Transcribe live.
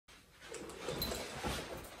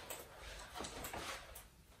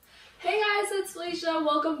Felicia.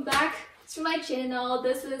 Welcome back to my channel.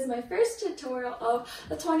 This is my first tutorial of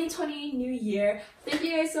the 2020 new year. Thank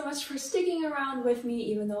you guys so much for sticking around with me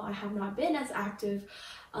even though I have not been as active.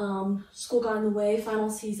 School got in the way, final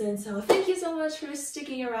season, so thank you so much for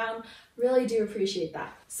sticking around. Really do appreciate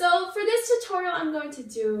that. So for this tutorial, I'm going to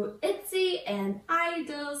do ITZY and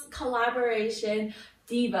I-DLE's collaboration,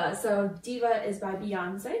 DIVA. So DIVA is by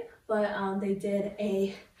Beyonce, but they did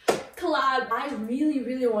a collab. I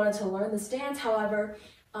really wanted to learn this dance. However,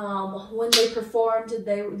 when they performed,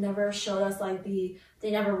 they never showed us like they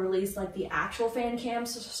never released like the actual fan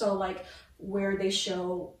cams. So like where they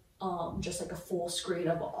show just like a full screen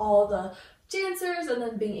of all the dancers and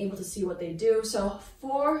then being able to see what they do. So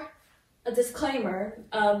for a disclaimer,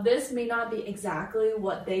 this may not be exactly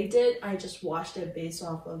what they did. I just watched it based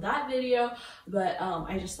off of that video, but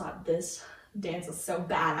I just thought this dance was so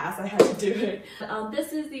badass I had to do it.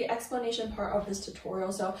 This is the explanation part of this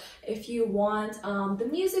tutorial, so if you want the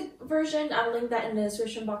music version, I'll link that in the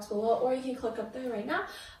description box below, or you can click up there right now.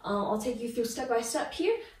 I'll take you through step by step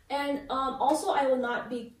here, and also I will not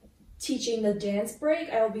be teaching the dance break.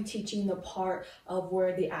 I will be teaching the part of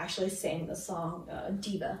where they actually sang the song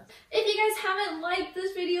Diva. If you guys haven't liked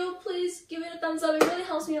this video, please give it a thumbs up. It really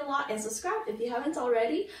helps me a lot, and subscribe if you haven't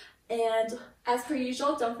already. And as per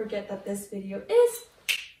usual, don't forget that this video is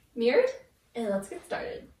mirrored, and let's get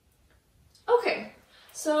started. Okay,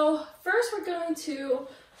 so first we're going to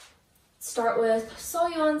start with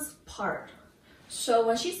Soyeon's part. So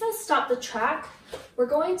when she says stop the track, we're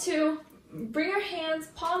going to bring our hands,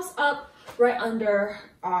 palms up, right under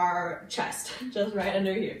our chest, just right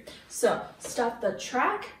under here. So stop the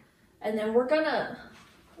track, and then we're gonna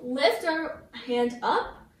lift our hand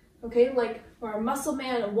up, okay, like we're a muscle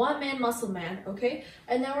man, one man muscle man, okay?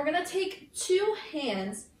 And then we're gonna take two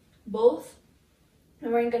hands, both,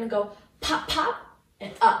 and we're gonna go pop, pop,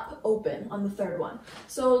 and up, open on the third one.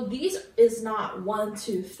 So these is not 1,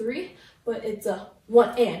 2, 3, but it's a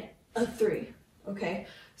 1 and a 3, okay?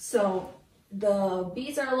 So the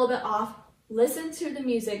beats are a little bit off. Listen to the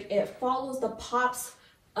music. It follows the pops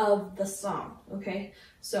of the song, okay?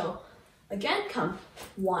 So again, come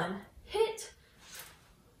 1, hit,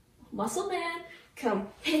 muscle man, come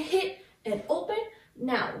hit, hit, and open.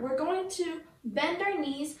 Now we're going to bend our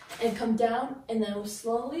knees and come down, and then we'll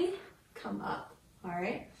slowly come up, all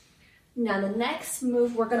right? Now the next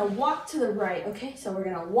move, we're gonna walk to the right, okay? So we're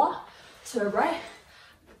gonna walk to the right.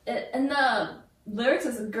 And the lyrics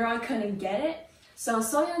is girl, I couldn't get it. So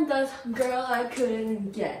Soyeon does girl, I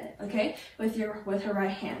couldn't get it, okay? With her right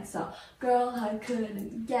hand. So girl, I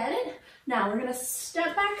couldn't get it. Now we're gonna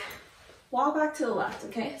step back, walk back to the left,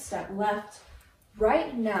 okay? Step left,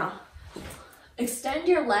 right. Now extend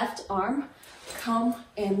your left arm, come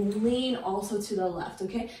and lean also to the left,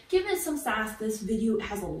 okay? Give it some sass. This video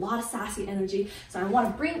has a lot of sassy energy, so I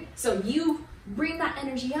want to you bring that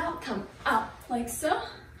energy out, come up like so.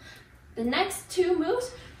 The next two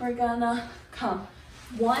moves, we're gonna come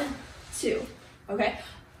 1, 2, okay?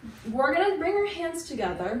 We're gonna bring our hands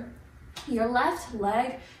together. Your left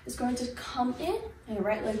leg is going to come in, and your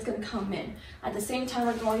right leg is gonna come in. At the same time,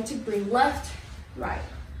 we're going to bring left, right.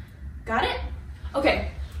 Got it?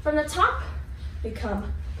 Okay, from the top, we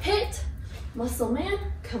come hit, muscle man,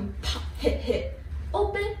 come pop, hit, hit,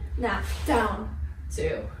 open. Now down,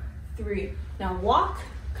 2, 3. Now walk,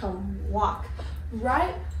 come walk,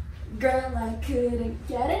 right. Girl, I couldn't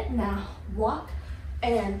get it. Now walk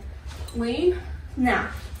and lean. Now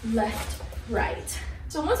left, right.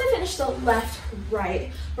 So once I finish the left,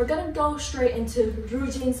 right, we're gonna go straight into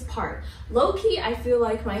Rujin's part. Low key, I feel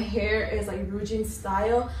like my hair is like Rujin's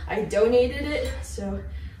style. I donated it, so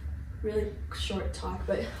really short talk,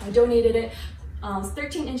 but I donated it. It's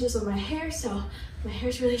 13 inches of my hair, so my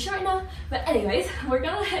hair's really short now. But anyways, we're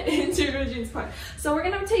gonna head into Rujin's part. So we're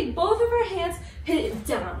gonna take both of our hands, hit it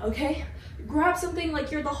down, okay? Grab something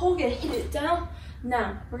like you're the Hulk and hit it down.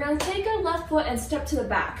 Now, we're gonna take our left foot and step to the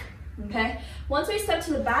back, okay? Once we step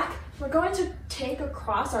to the back, we're going to take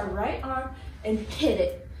across our right arm and hit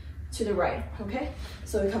it to the right, okay?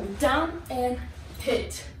 So we come down and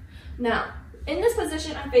hit. Now, in this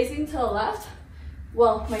position, I'm facing to the left.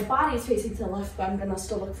 Well, my body is facing to the left, but I'm gonna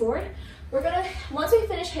still look forward. We're gonna, once we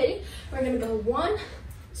finish hitting, we're gonna go 1,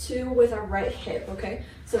 2 with our right hip, okay?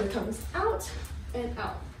 So it comes out and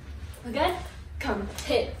out. Again, come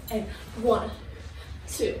hit and 1,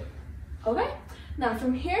 2, okay? Now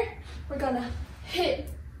from here, we're gonna hit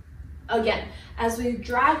again as we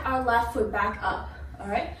drag our left foot back up, all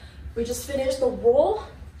right? We just finished the roll,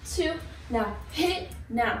 2, now hit.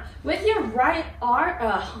 Now with your right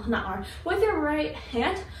arm, with your right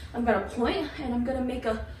hand, I'm gonna point and I'm gonna make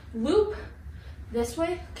a loop this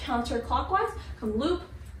way, counterclockwise, come loop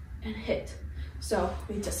and hit. So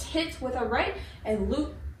we just hit with our right and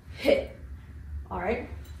loop, hit. All right,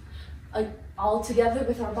 all together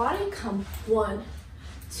with our body, come 1,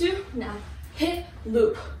 2, now hit,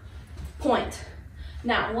 loop, point.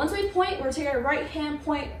 Now, once we point, we're taking our right hand,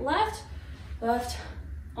 point left, left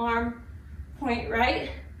arm, point right,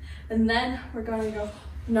 and then we're going to go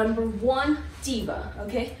number 1 diva,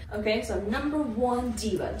 okay? Okay, so number 1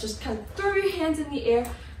 diva. Just kind of throw your hands in the air,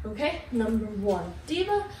 okay? Number 1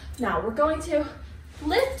 diva. Now we're going to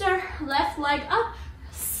lift our left leg up,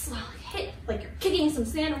 hit like you're kicking some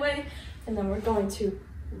sand away, and then we're going to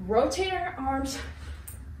rotate our arms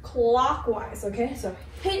clockwise, okay? So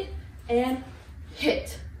hit and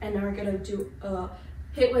hit, and then we're gonna do a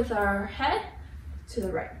hit with our head to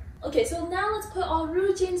the right. Okay, so now let's put all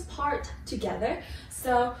routines part together.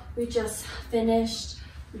 So we just finished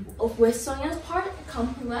with Sonya's part,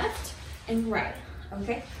 come left and right,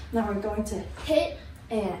 okay? Now we're going to hit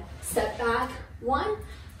and step back, 1,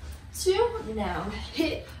 2, now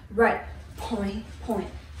hit, right, point, point,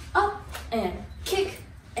 up, and kick,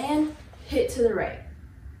 and hit to the right.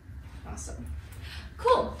 Awesome.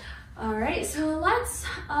 Cool. All right, so let's,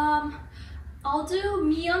 I'll do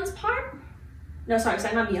Myeon's part. No, sorry,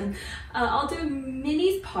 not Myeon. I'll do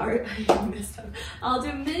Minnie's part. I messed up. I'll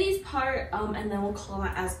do Minnie's part, and then we'll call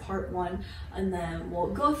that as part 1, and then we'll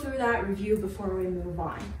go through that review before we move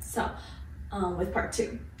on. So, with part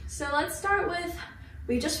 2. So let's start with,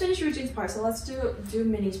 we just finished Ruji's part, so let's do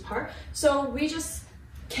Minnie's part. So we just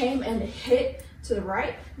came and hit to the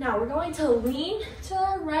right. Now we're going to lean to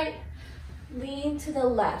the right, lean to the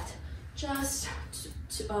left. Just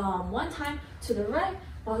one time to the right,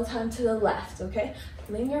 one time to the left, okay?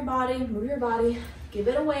 Lean your body, move your body, give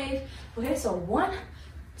it a wave. Okay, so 1,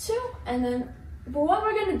 2, and then, but what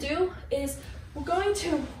we're gonna do is we're going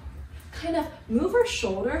to kind of move our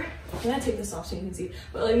shoulder. I'm gonna take this off so you can see,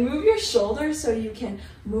 but like move your shoulder so you can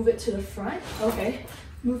move it to the front, okay?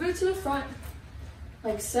 Move it to the front,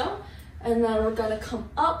 like so, and then we're gonna come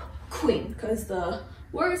up, queen, because the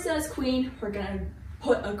word says queen, we're gonna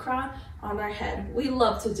put a crown on our head. We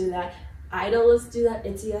love to do that. I-DLEs do that,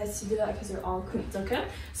 ITZYs do that because they're all queens, okay?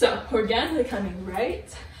 So we're gonna coming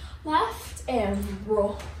right, left, and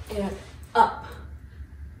roll, and up.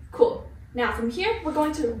 Cool. Now from here, we're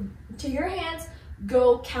going to take your hands,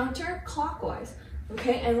 go counterclockwise,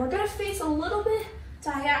 okay? And we're gonna face a little bit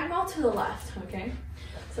diagonal to the left, okay?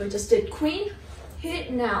 So we just did queen,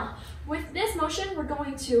 hit. Now. With this motion, we're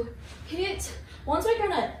going to hit. Once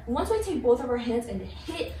we take both of our hands and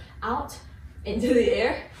hit out into the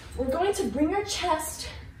air, we're going to bring our chest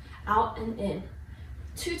out and in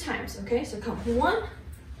 2 times, okay? So come 1,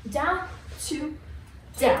 down, 2,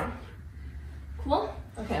 down. Cool?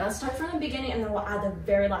 Okay, let's start from the beginning and then we'll add the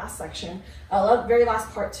very last section, very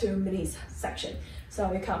last part to Minnie's section. So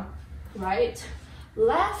we come right,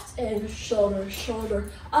 left, and shoulder, shoulder,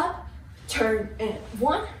 up, turn, and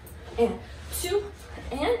 1, and 2,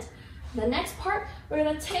 and the next part, we're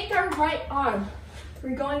gonna take our right arm.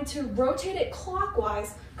 We're going to rotate it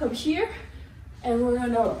clockwise, come here, and we're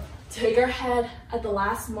gonna take our head at the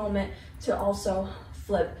last moment to also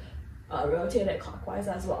flip, rotate it clockwise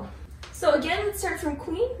as well. So again, let's start from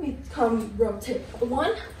queen. We come rotate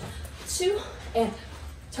 1, 2, and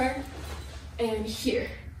turn, and here.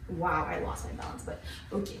 Wow, I lost my balance, but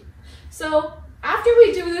okay. So after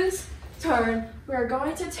we do this turn, we're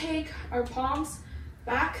going to take our palms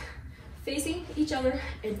back, facing each other,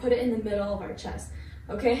 and put it in the middle of our chest,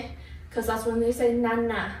 okay? Because that's when they say na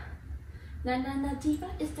na. Na na na diva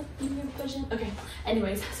is the female version. Okay,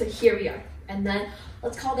 anyways, so here we are. And then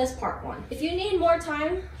let's call this part 1. If you need more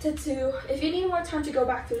time to go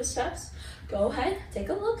back through the steps, go ahead, take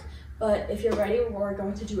a look. But if you're ready, we're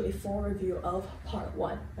going to do a full review of part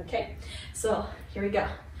 1, okay? So here we go.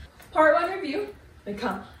 Part 1 review, we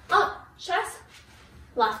come up, chest,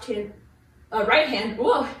 left hand, right hand,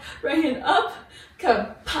 whoa, right hand up, come,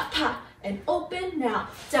 pop, pop, and open, now,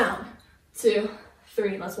 down, 2,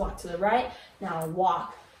 3, let's walk to the right, now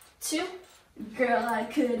walk, 2, girl, I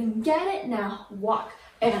couldn't get it, now walk,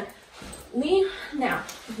 and lean, now,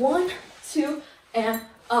 1, 2, and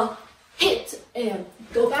hit, and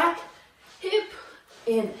go back, hip,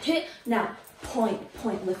 and hit, now, point,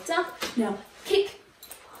 point, lift up, now, kick,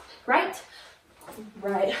 right,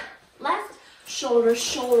 right, left, shoulder,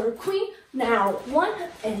 shoulder, queen, now 1,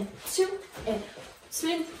 and 2, and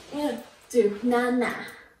spin, and do na-na.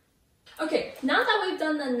 Okay, now that we've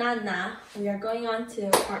done the na-na, we are going on to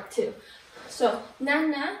part 2. So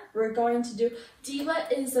na-na, we're going to do, diva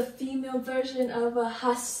is a female version of a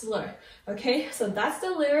hustler. Okay, so that's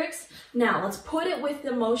the lyrics. Now let's put it with the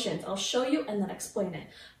emotions. I'll show you and then explain it.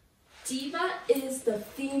 Diva is the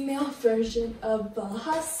female version of a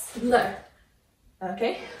hustler.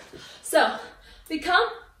 Okay, so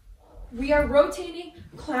we are rotating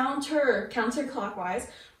counterclockwise.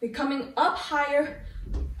 We're coming up higher,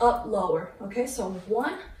 up lower. Okay, so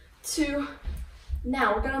 1, 2.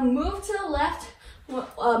 Now we're gonna move to the left,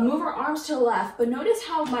 move our arms to the left, but notice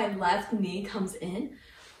how my left knee comes in,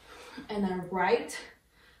 and then right,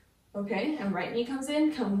 okay, and right knee comes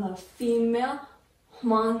in, come a female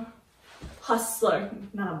hustler,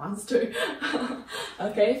 not a monster,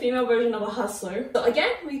 okay, female version of a hustler. So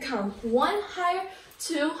again, we come 1 higher,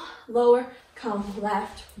 2 lower, come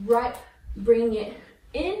left, right, bring it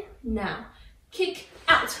in, now, kick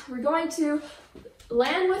out. We're going to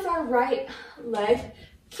land with our right leg,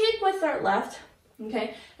 kick with our left,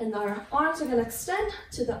 okay, and our arms are gonna extend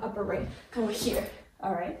to the upper right, come here,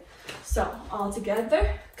 all right? So all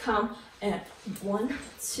together, come and 1,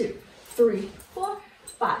 2, 3, 4,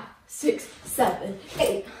 5, 6, 7,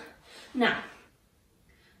 8. Now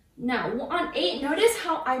on 8, notice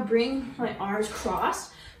how I bring my arms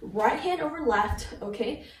crossed, right hand over left,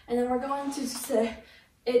 okay, and then we're going to say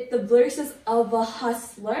the lyrics is of a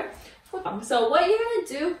hustler. So what you're gonna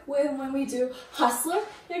do when we do hustler,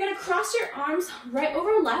 you're gonna cross your arms right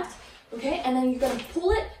over left, okay, and then you're gonna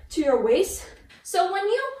pull it to your waist. So when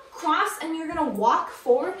you cross and you're gonna walk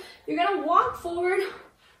forward,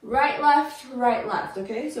 right, left,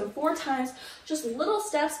 okay? So 4 times, just little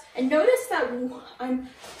steps, and notice that when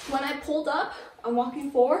I pulled up, I'm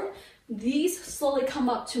walking forward, these slowly come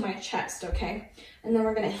up to my chest, okay? And then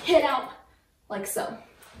we're gonna hit out like so.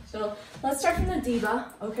 So let's start from the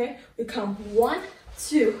diva, okay? We come 1,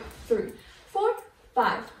 2, 3, 4,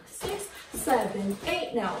 5, 6, 7,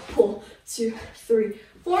 8. Now pull 2, 3,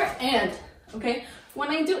 4, and, okay? When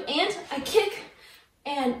I do and, I kick,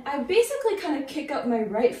 and I basically kind of kick up my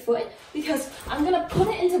right foot because I'm gonna put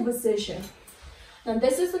it into position. Now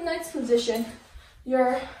this is the next position.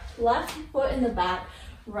 Your left foot in the back,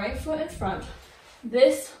 right foot in front.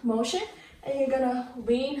 This motion, and you're gonna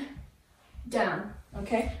lean down.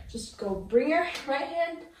 Okay, just go bring your right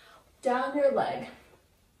hand down your leg.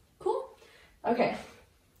 Cool? Okay,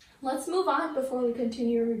 let's move on before we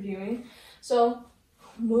continue reviewing. So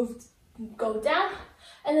go down,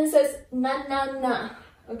 and it says na na na.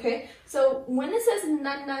 Okay, so when it says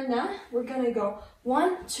na na na, we're gonna go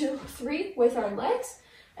 1, 2, 3 with our legs,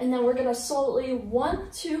 and then we're gonna slowly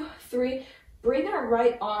 1, 2, 3 bring our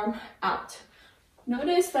right arm out.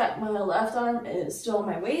 Notice that my left arm is still on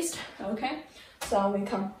my waist. Okay. So we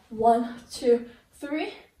come 1, 2,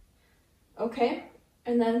 3, okay?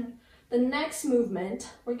 And then the next movement,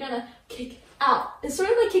 we're gonna kick out. It's sort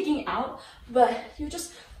of like kicking out, but you're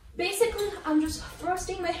just, basically, I'm just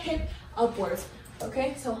thrusting my hip upwards,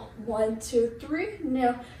 okay? So 1, 2, 3,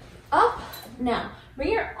 now up, now.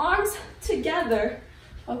 Bring your arms together,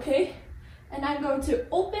 okay? And I'm going to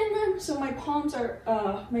open them so my palms are,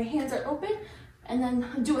 my hands are open, and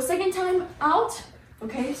then do a second time out.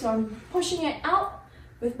 Okay, so I'm pushing it out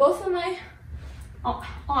with both of my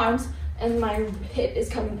arms, and my hip is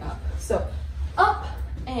coming up. So up,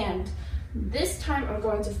 and this time I'm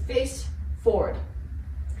going to face forward.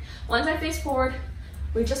 Once I face forward,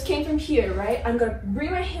 we just came from here, right? I'm gonna bring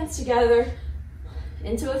my hands together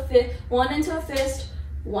into a fist, one into a fist,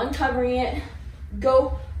 one covering it,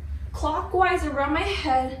 go clockwise around my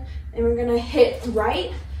head, and we're gonna hit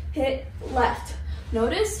right, hit left.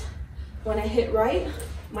 Notice when I hit right,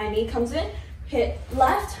 my knee comes in, hit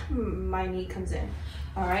left, my knee comes in.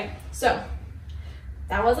 All right, so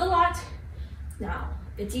that was a lot. Now,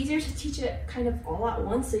 it's easier to teach it kind of all at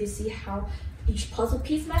once so you see how each puzzle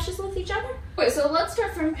piece meshes with each other. Okay, so let's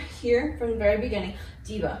start from here, from the very beginning.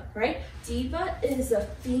 Diva, right? Diva is a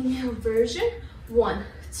female version. 1,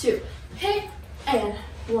 2, hit, and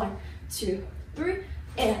 1, 2, 3,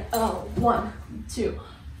 and 1, 2,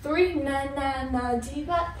 3, na na na.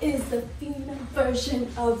 Diva is the female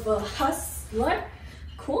version of a hustler.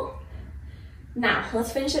 Cool. Now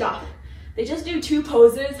let's finish it off. They just do 2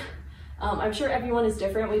 poses. I'm sure everyone is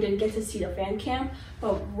different. We didn't get to see the fan cam,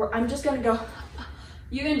 but I'm just gonna go.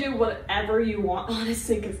 You can do whatever you want,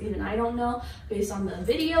 honestly, because even I don't know based on the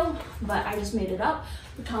video, but I just made it up.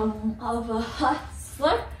 Become of a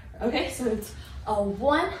hustler. Okay, so it's a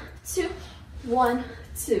 1, 2, 1,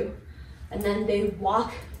 2, and then they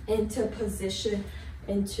walk into position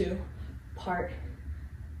into part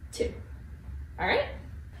 2. All right.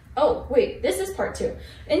 Oh wait, this is part 2.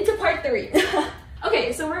 Into part 3.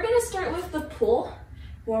 Okay, so we're gonna start with the pull,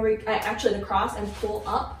 where we actually the cross and pull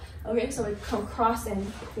up. Okay, so we come cross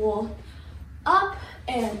and pull up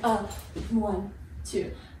and up. 1,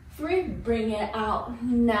 2, 3. Bring it out.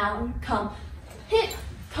 Now come hip,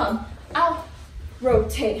 come out,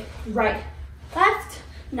 rotate right, left.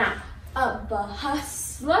 Now up a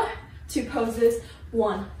hustler. 2 poses.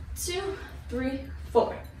 1, 2, 3,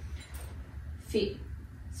 4. Feet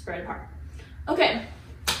spread apart. Okay.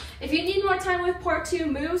 If you need more time with part 2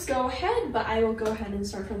 moves, go ahead, but I will go ahead and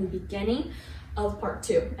start from the beginning of part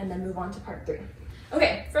 2 and then move on to part 3.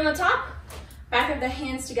 Okay, from the top, back of the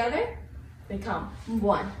hands together, they come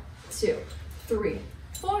 1, 2, 3,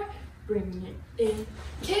 4. Bring it in,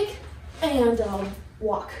 kick, and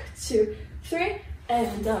walk. 2, 3,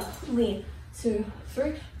 and lean. 2,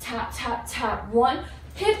 3, tap, tap, tap. 1,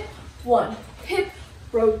 hip,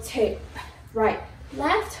 rotate, right,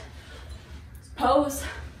 left, pose,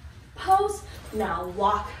 pose. Now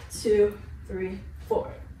walk. 2, 3,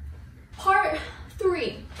 4. Part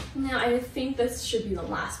 3. Now I think this should be the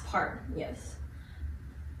last part. Yes.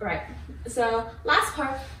 Right. So last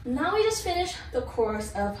part. Now we just finished the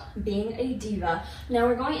course of being a diva. Now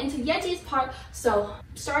we're going into Yeti's part. So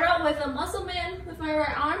start out with a muscle band with my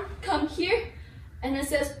right arm. Come here, and it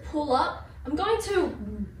says pull up. I'm going to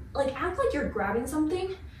act like you're grabbing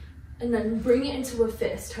something, and then bring it into a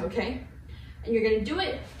fist. Okay. And you're gonna do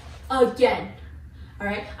it again. All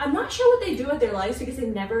right. I'm not sure what they do with their legs because it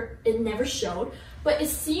never showed, but it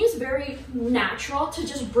seems very natural to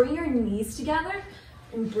just bring your knees together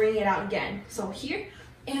and bring it out again. So here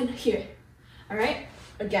and here. All right.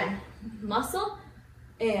 Again, muscle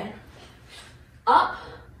and up.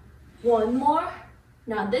 1 more.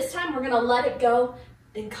 Now this time we're gonna let it go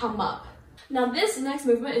and come up. Now this next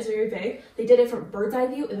movement is very vague. They did it from bird's eye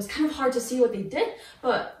view. It was kind of hard to see what they did,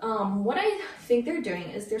 but what I think they're doing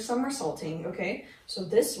is they're somersaulting, okay? So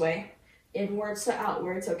this way, inwards to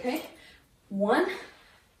outwards, okay? 1,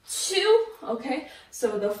 2, okay?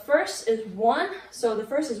 So the first is 1. So the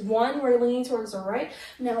first is 1, we're leaning towards the right.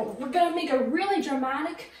 Now we're gonna make a really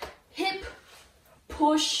dramatic hip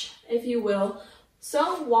push, if you will.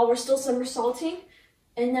 So while we're still somersaulting,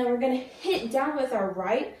 and then we're gonna hit down with our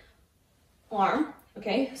right arm,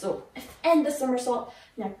 okay? So end the somersault.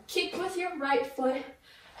 Now kick with your right foot,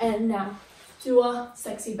 and now do a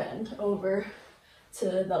sexy bend over to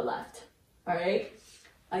the left. All right,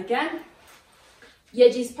 again,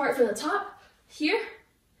 Yeji's part from the top here,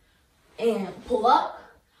 and pull up.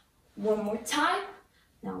 1 more time.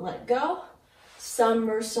 Now let go.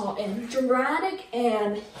 Somersault and dramatic,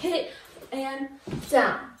 and hit and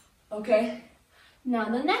down. Okay. Now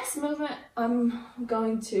the next movement, I'm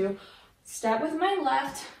going to step with my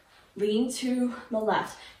left, lean to the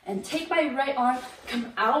left, and take my right arm,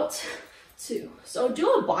 come out. 2. So do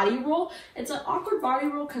a body roll. It's an awkward body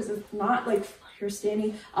roll because it's not like you're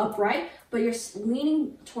standing upright, but you're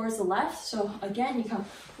leaning towards the left. So again, you come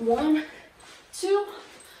 1, 2.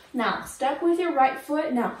 Now step with your right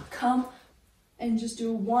foot. Now come and just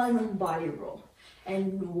do 1 body roll.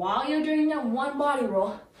 And while you're doing that 1 body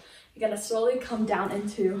roll, you're gonna slowly come down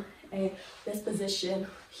into this position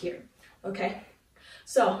here. Okay.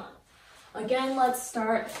 So again, let's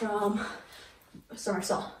start from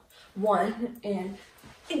somersault. 1 and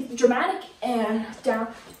dramatic, and down,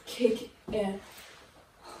 kick and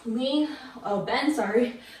lean, bend,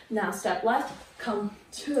 sorry. Now step left, come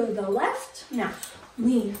to the left. Now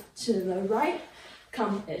lean to the right,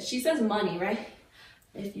 come, she says money, right?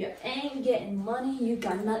 If you ain't getting money, you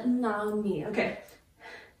got nothing on me. Okay.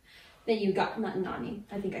 Then you got nothing on me.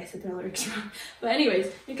 I think I said the lyrics wrong. But anyways,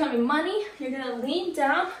 you're coming money, you're gonna lean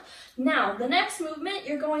down. Now, the next movement,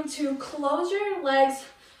 you're going to close your legs,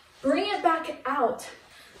 bring it back out.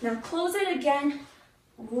 Now close it again,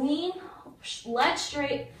 lean, leg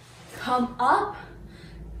straight, come up,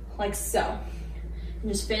 like so.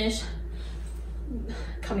 And just finish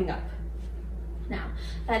coming up. Now,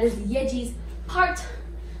 that is Yeji's part.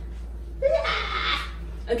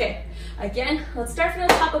 Okay, again, let's start from the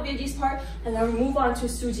top of Yeji's part, and then move on to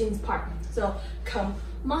Sujin's part. So, come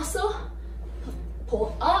muscle,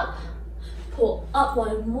 pull up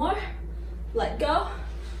 1 more, let go,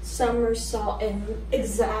 somersault and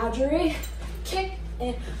exaggerate, kick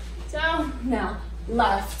and down. Now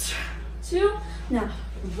left 2, now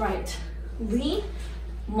right, lean,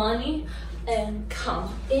 money, and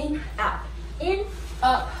come in, out, in,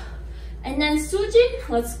 up. And then Sujin,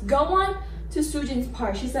 let's go on to Sujin's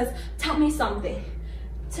part. She says, tell me something.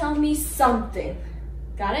 Tell me something.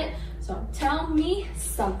 Got it? So tell me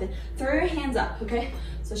something. Throw your hands up, okay?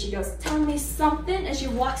 So she goes, tell me something, as she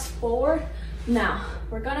walks forward. Now,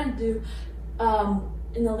 we're gonna do,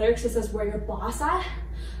 in the lyrics it says, where your boss at?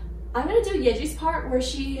 I'm gonna do Yeji's part where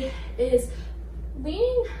she is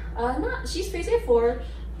leaning, she's facing forward,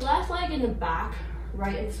 left leg in the back,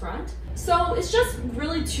 right in front. So it's just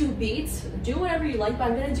really 2 beats. Do whatever you like,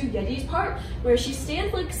 but I'm gonna do Yeji's part where she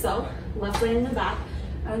stands like so, left leg in the back.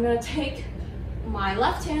 I'm gonna take my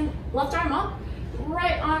left arm up,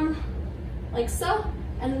 right arm like so,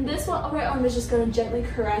 and this one, right arm is just gonna gently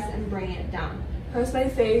caress and bring it down. Press my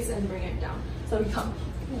face and bring it down. So we come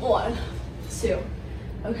 1, 2,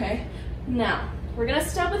 okay? Now, we're gonna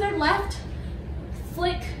step with our left,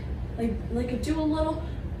 flick, like do a little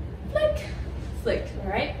flick, all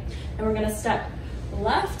right? And we're gonna step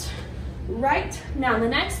left, right. Now, the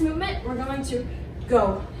next movement, we're going to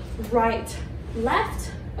go right,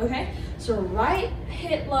 left, okay? So right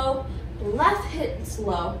hit low, left hit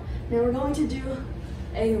low. Now we're going to do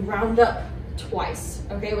a round up twice,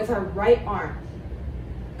 okay, with our right arm.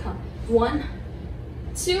 Come, 1,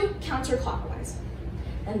 2, counterclockwise.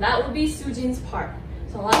 And that will be Soojin's part.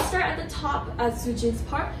 So let's start at the top at Soojin's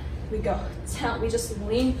part. We go, we just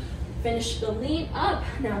lean, finish the lean up.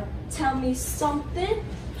 Now tell me something,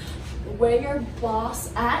 where your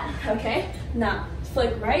boss at, okay? Now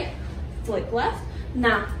flick right, flick left.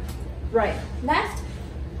 Now right, left,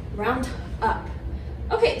 round up.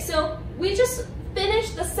 Okay, so we just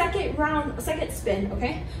finished the second spin,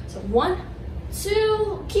 okay? So 1,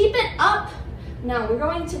 2, keep it up. Now we're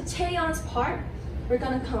going to Taeyon's part. We're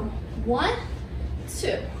gonna come 1,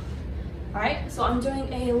 2. All right, so I'm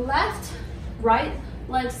doing a left, right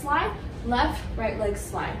leg slide, left, right leg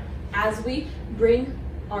slide as we bring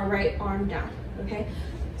our right arm down, okay?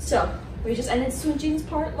 So we just ended Soojin's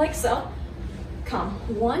part like so. Come,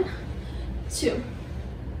 1, 2.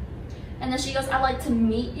 And then she goes, I like to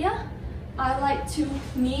meet ya. I like to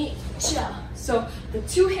meet ya. So the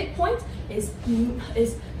 2 hit points is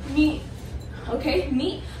meet, okay?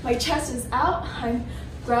 Meet, my chest is out, I'm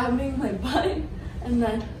grabbing my butt, and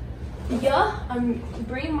then ya, I'm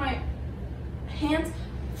bringing my hands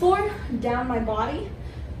forward, down my body,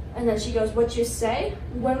 and then she goes, what you say?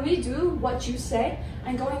 When we do what you say,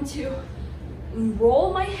 I'm going to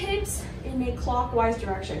roll my hips in a clockwise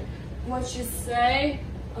direction. What you say,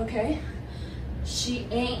 okay? She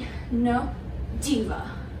ain't no diva.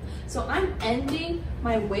 So I'm ending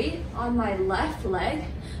my weight on my left leg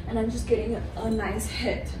and I'm just getting a nice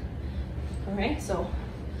hit. All right, so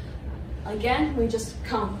again, we just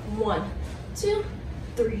come 1, 2,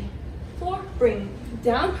 3, 4, bring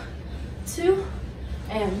down, 2,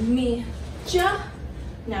 and me, ja.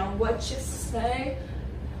 Now what you say?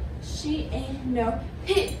 She ain't no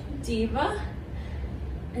hit diva.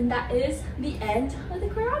 And that is the end of the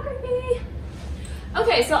choreography.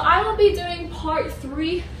 Okay, so I will be doing part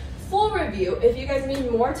 3 full review. If you guys need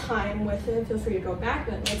more time with it, feel free to go back,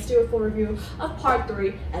 but let's do a full review of part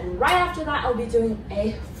 3. And right after that, I'll be doing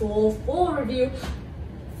a full review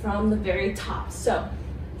from the very top. So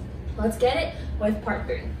let's get it with part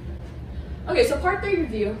 3. Okay, so part 3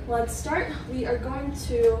 review, let's start. We are going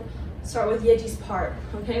to start with Yeji's part,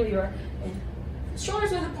 okay? We are in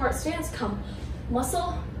shoulders width apart stance, come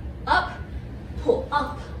muscle up, pull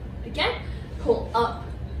up, again, pull up,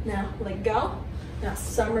 now let go, now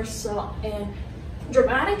somersault and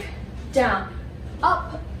dramatic, down,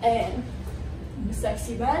 up, and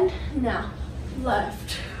sexy bend, now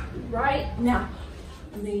left, right, now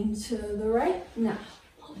lean to the right, now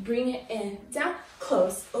bring it in, down,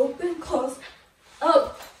 close, open, close,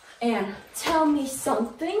 up, and tell me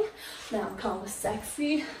something, now come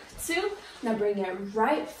sexy, 2, now bring it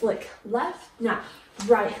right, flick left, now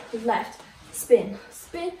right, left, spin,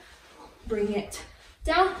 spin, bring it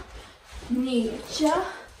down, knee, ja,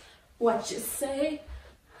 what you say,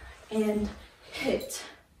 and hit.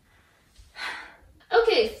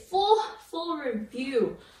 Okay, full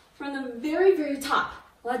review from the very top.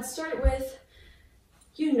 Let's start with,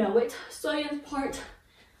 you know it, Soyeon's part,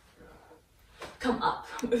 come up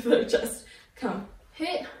with the chest, come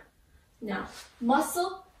hit, now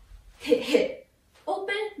muscle, hit,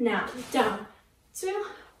 open, now down, 2,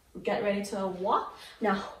 get ready to walk,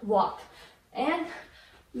 now walk, and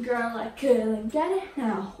girl like good and get it,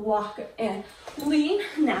 now walk and lean,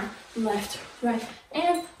 now left, right,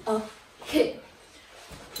 and up, hip,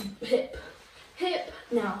 hip, hip,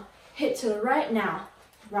 now hit to the right, now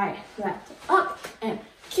right, left, up, and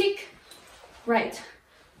kick, right,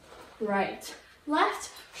 right,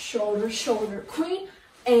 left, shoulder, shoulder, queen,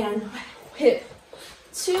 and hip,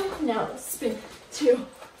 2, now spin, 2,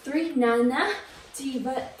 3, na,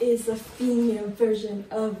 diva is a female version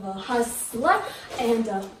of a hustler, and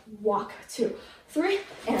a walk, 2, 3,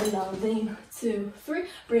 and a lean, 2, 3,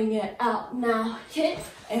 bring it out, now hit,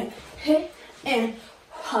 and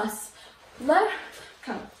hustler,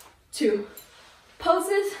 come 2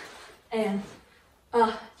 poses, and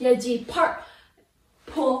yeji part,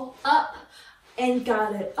 pull up, and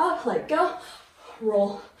got it up, let go,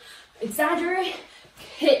 roll, exaggerate,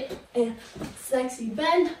 hip, and sexy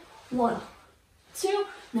bend, 1, 2,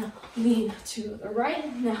 now lean to the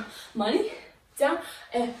right, now money, down,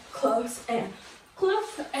 and close, and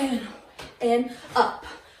up,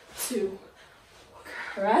 2,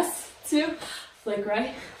 press, 2, flick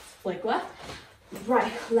right, flick left,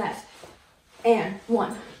 right, left, and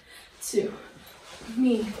 1, 2,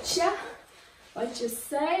 me, cha, what you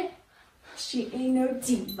say? She ain't no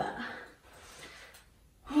diva.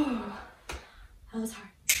 That was hard.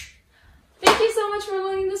 Thank you so much for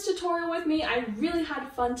learning this tutorial with me. I really had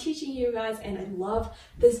fun teaching you guys, and I love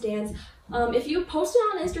this dance. If you post it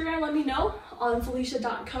on Instagram, let me know on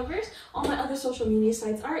felicia.covers. All my other social media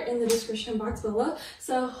sites are in the description box below,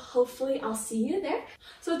 so hopefully I'll see you there.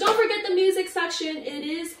 So don't forget the music section. It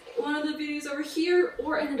is one of the videos over here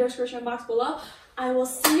or in the description box below. I will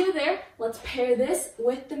see you there. Let's pair this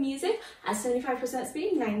with the music at 75%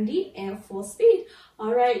 speed, 90, and full speed.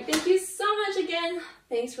 All right, thank you so much again.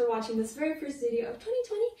 Thanks for watching this very first video of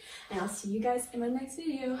 2020, and I'll see you guys in my next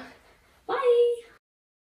video.